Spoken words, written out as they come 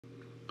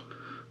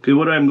Okay,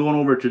 what I'm going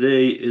over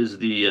today is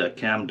the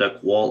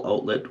CAMDUCK wall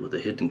outlet with a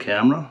hidden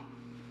camera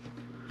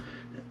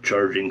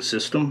charging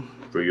system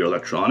for your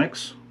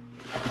electronics.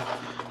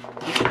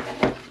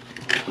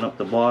 Open up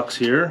the box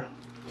here.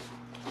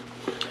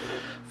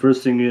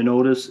 First thing you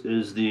notice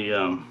is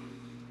the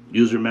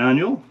user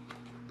manual.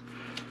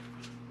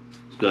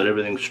 It's got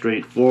everything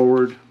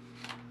straightforward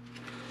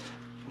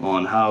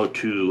on how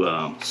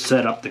to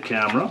set up the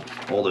camera,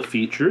 all the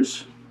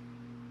features,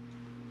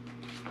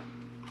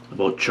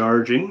 about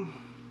charging.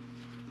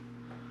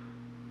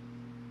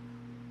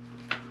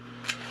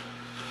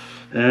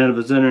 And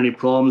if there's any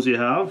problems you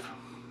have,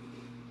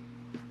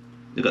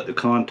 you got the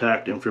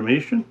contact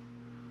information.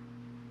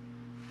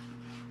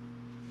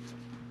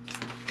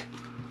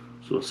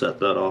 So we'll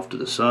set that off to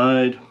the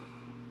side.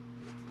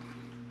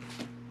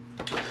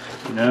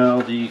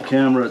 Now the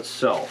camera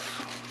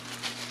itself.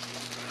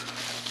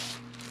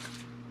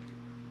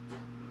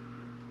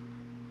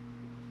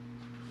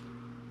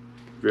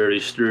 Very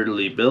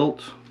sturdily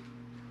built.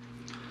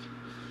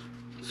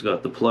 It's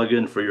got the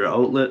plug-in for your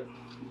outlet.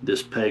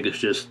 This peg is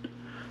just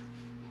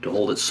to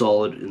hold it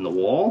solid in the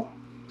wall.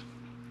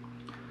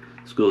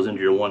 This goes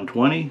into your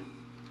 120.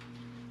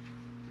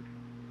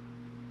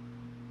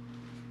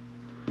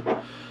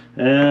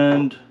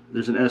 And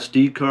there's an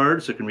SD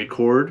card so it can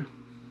record.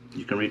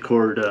 You can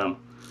record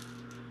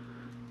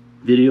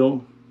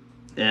video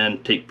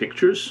and take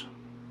pictures.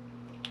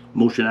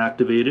 Motion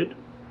activated.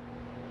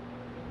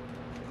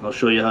 I'll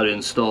show you how to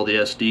install the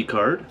SD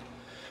card.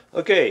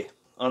 Okay,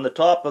 on the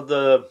top of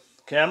the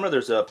camera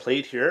there's a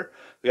plate here.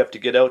 We have to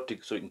get out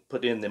so we can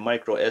put in the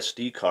micro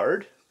SD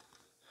card.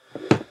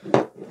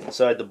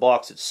 Inside the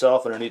box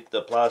itself, underneath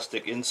the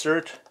plastic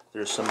insert,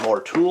 there's some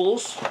more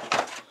tools.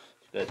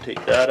 You gotta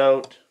take that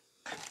out.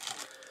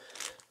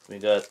 We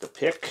got the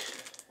pick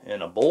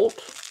and a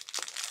bolt.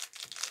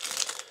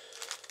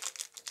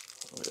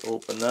 We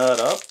open that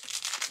up.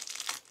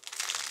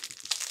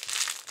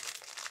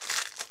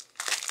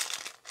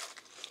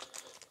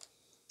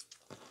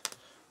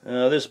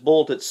 This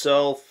bolt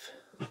itself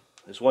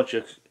is, once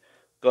you've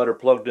got her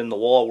plugged in the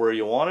wall where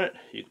you want it,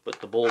 you can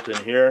put the bolt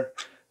in here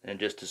and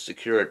just to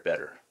secure it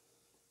better.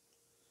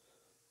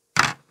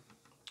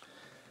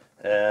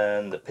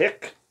 And the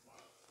pick,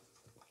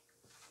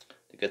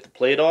 to get the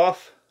plate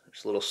off,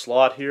 there's a little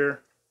slot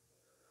here.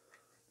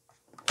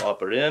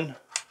 Pop it in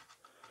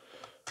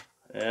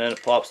and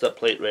it pops that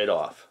plate right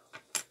off.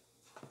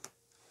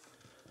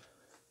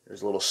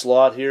 There's a little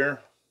slot here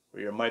for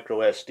your micro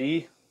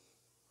SD.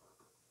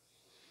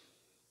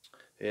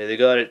 Yeah, they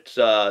got it,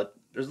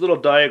 there's a little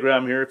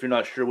diagram here if you're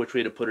not sure which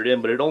way to put it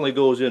in, but it only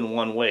goes in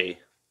one way.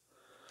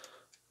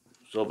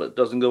 So if it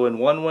doesn't go in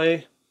one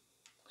way,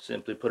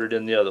 simply put it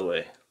in the other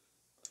way.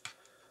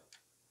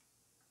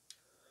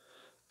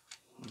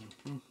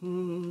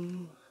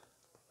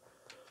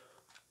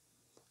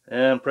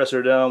 And press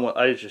her down. Well,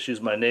 I just use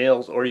my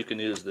nails, or you can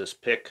use this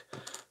pick.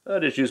 I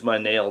just use my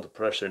nail to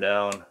press her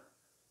down.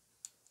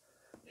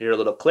 Hear a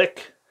little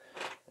click,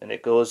 and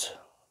it goes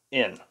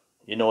in.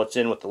 You know it's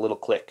in with the little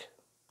click.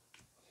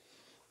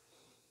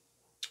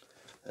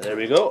 And there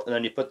we go. And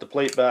then you put the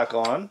plate back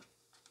on.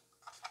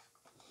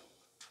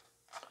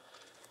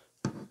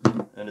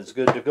 And it's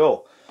good to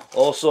go.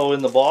 Also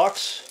in the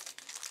box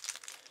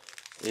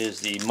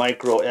is the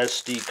micro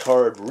SD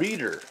card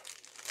reader.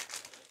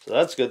 So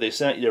that's good. They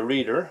sent you a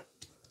reader.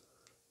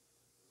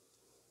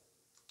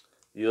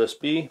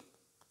 USB.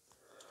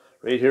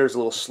 Right here is a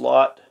little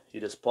slot. You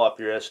just pop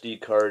your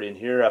SD card in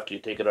here after you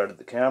take it out of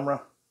the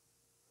camera.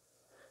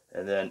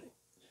 And then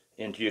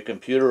into your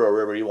computer or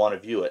wherever you want to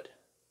view it.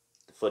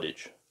 The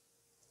footage.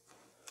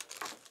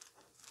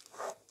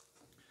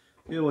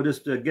 Yeah, we'll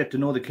just get to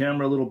know the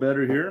camera a little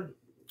better here.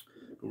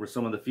 Go over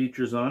some of the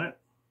features on it.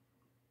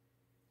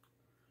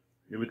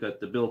 Here we got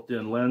the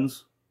built-in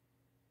lens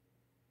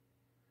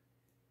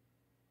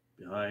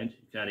behind.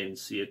 You can't even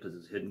see it because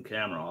it's a hidden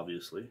camera,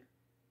 obviously.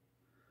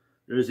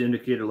 There's the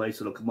indicator lights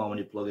that'll come on when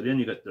you plug it in.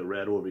 You got the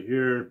red over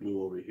here,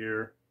 blue over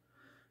here.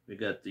 We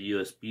got the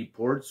USB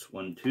ports,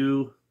 1,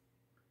 2,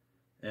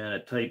 and a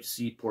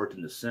Type-C port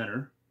in the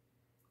center.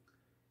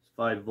 It's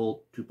 5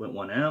 volt,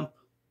 2.1 amp.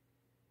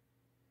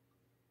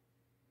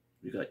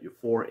 We got your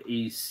 4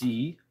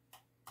 AC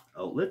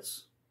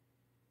outlets.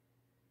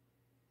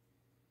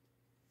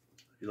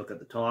 If you look at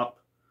the top,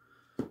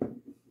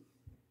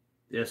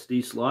 the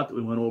SD slot that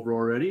we went over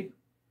already,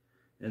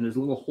 and there's a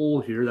little hole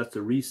here. That's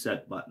the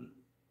reset button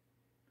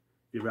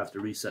if you ever have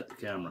to reset the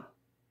camera.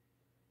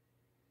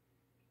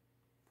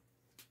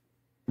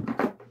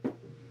 We'll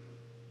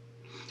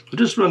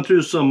just run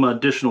through some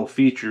additional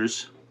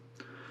features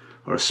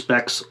or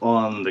specs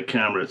on the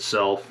camera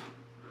itself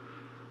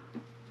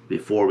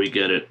before we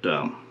get it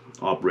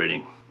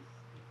operating.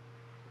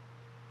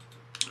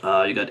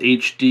 You got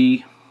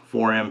HD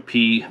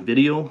 4MP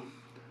video.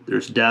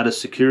 There's data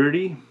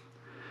security.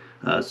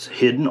 It's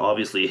hidden,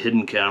 obviously a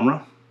hidden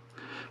camera.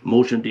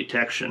 Motion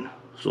detection.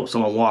 So if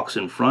someone walks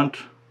in front,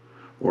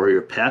 or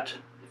your pet,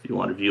 if you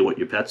want to view what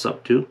your pet's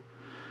up to,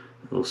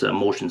 it'll set a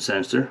motion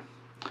sensor.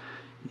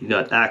 You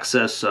got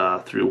access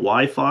through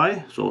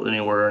Wi-Fi, so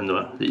anywhere in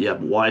that you have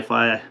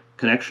Wi-Fi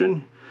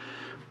connection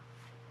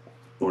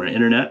or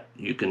internet,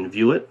 you can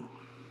view it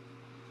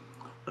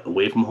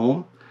away from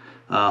home.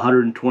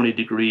 120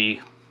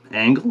 degree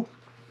angle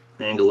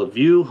of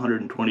view,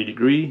 120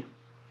 degree.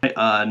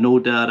 No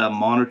data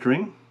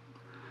monitoring,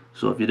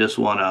 so if you just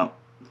want to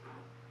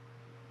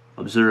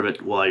observe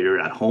it while you're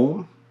at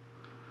home,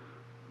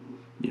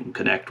 you can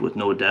connect with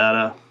no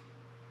data,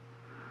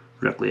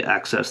 directly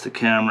access the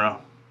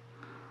camera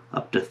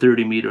up to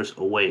 30 meters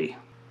away.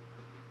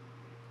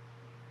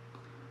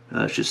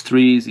 It's just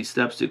 3 easy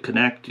steps to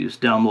connect. You just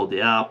download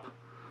the app,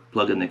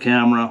 plug in the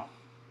camera,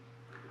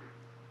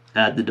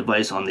 add the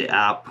device on the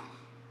app,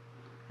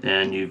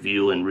 and you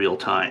view in real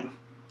time.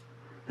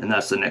 And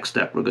that's the next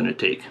step we're going to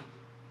take.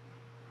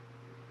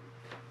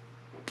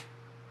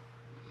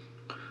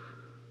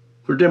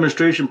 For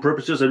demonstration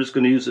purposes, I'm just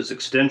going to use this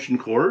extension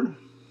cord.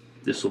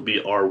 This will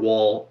be our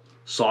wall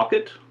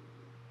socket.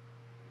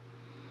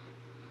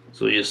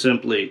 So you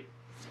simply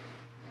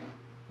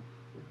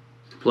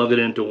plug it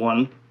into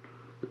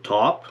the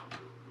top,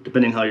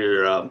 depending how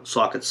your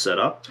socket's set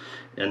up,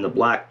 and the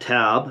black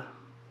tab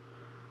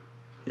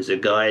is a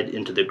guide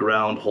into the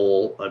ground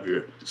hole of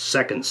your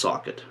second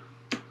socket.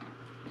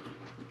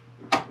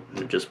 And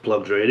it just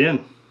plugs right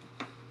in.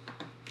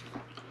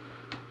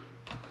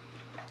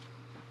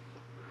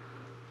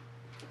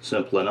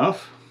 Simple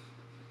enough.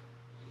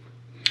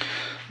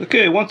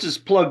 Okay, once it's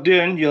plugged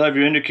in, you'll have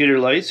your indicator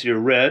lights, your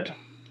red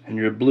and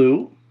your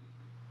blue,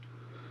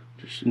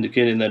 just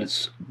indicating that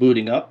it's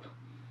booting up.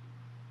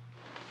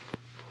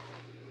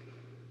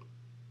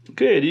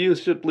 Okay, you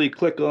simply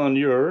click on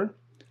your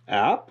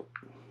app,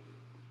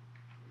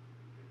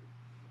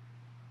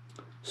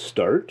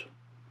 start,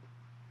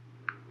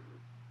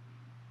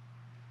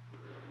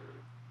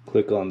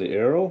 click on the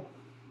arrow,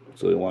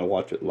 so you want to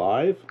watch it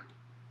live.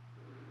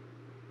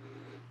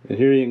 And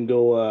here you can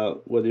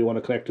go whether you want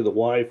to connect to the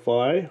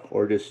Wi-Fi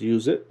or just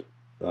use it,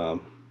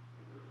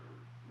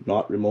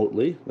 not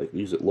remotely, like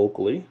use it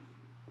locally.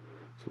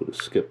 So we'll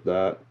just skip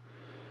that.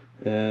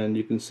 And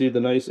you can see the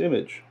nice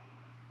image.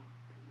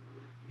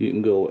 You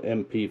can go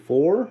MP4,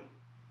 or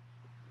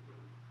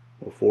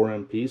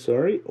 4MP,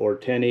 sorry, or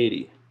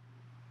 1080.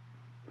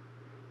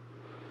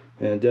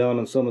 And down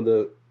on some of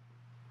the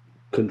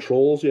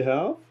controls you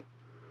have,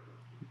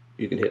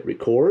 you can hit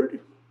record.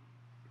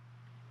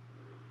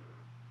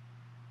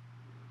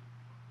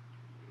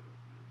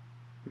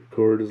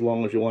 Record as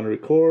long as you want to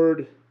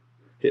record.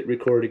 Hit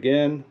record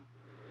again.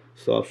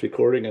 Stops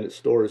recording and it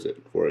stores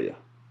it for you.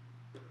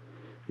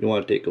 You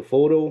want to take a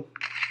photo.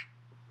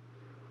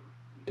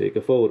 Take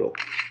a photo.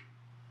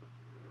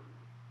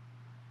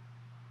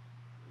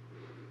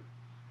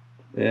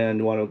 And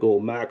you want to go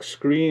max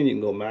screen. You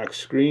can go max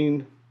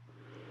screen.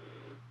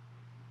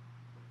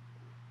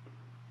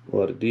 A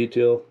lot of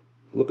detail.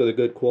 Look at the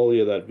good quality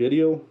of that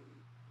video.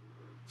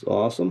 It's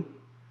awesome.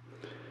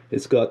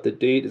 It's got the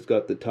date. It's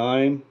got the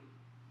time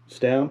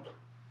stamp.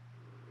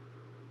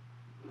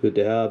 Good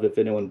to have if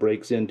anyone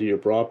breaks into your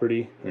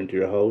property or into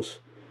your house.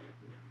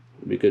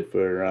 It'd be good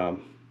for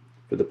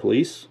the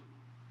police.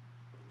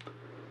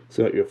 It's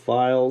got your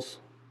files,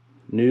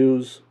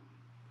 news,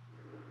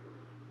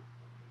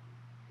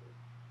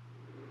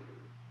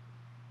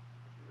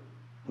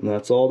 and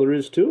that's all there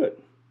is to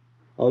it.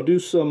 I'll do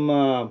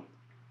some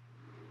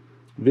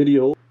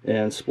video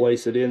and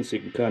splice it in so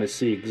you can kind of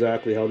see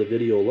exactly how the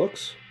video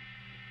looks.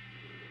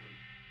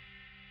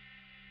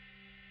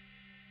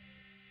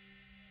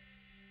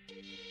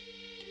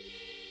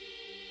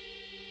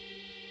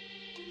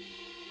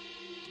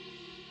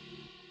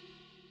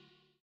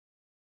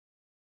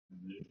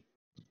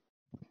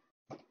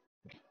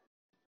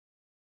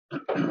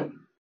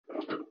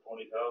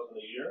 $20,000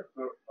 a year,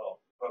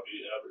 probably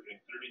averaging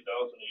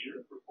 $30,000 a year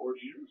for 40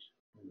 years.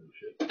 Oh,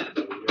 shit.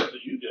 That's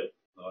what you did.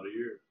 Not a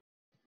year.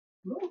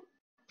 No.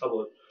 How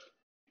about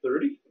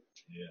 30?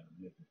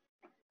 Yeah.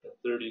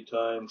 30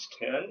 times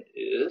 10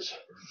 is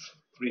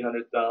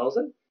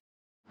 300,000.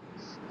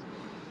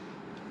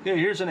 Okay,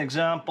 here's an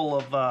example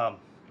of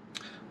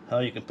how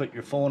you can put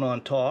your phone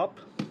on top.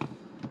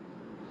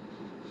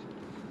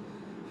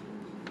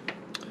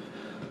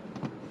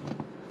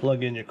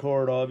 Plug in your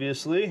cord,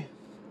 obviously.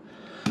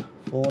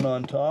 Phone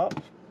on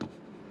top.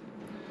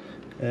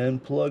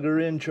 And plug her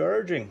in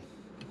charging.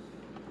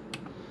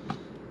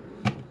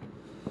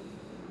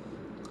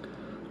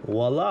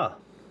 Voila.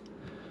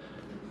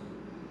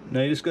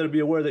 Now you just got to be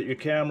aware that your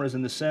camera is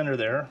in the center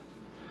there,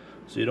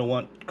 so you don't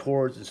want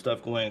cords and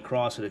stuff going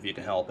across it if you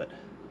can help it.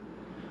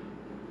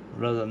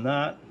 Rather than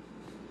that,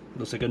 it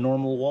looks like a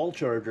normal wall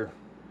charger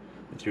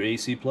with your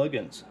AC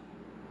plugins.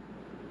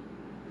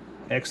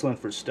 Excellent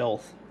for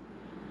stealth.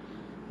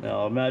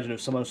 Now imagine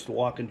if someone was to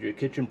walk into your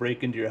kitchen,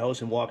 break into your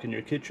house and walk in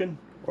your kitchen,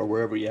 or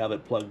wherever you have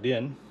it plugged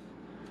in,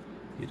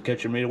 you'd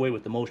catch them right away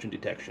with the motion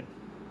detection.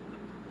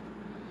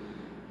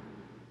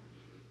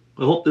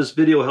 I hope this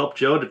video helped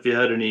you out if you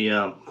had any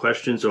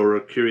questions or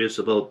are curious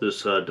about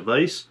this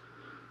device.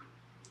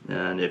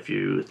 And if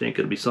you think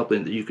it'll be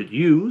something that you could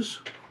use,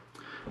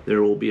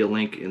 there will be a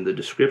link in the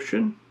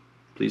description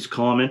Please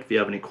comment if you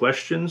have any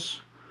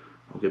questions.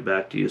 I'll get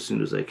back to you as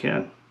soon as I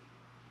can.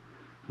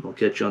 And I'll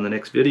catch you on the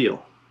next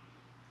video.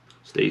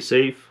 Stay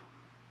safe.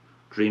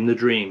 Dream the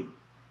dream.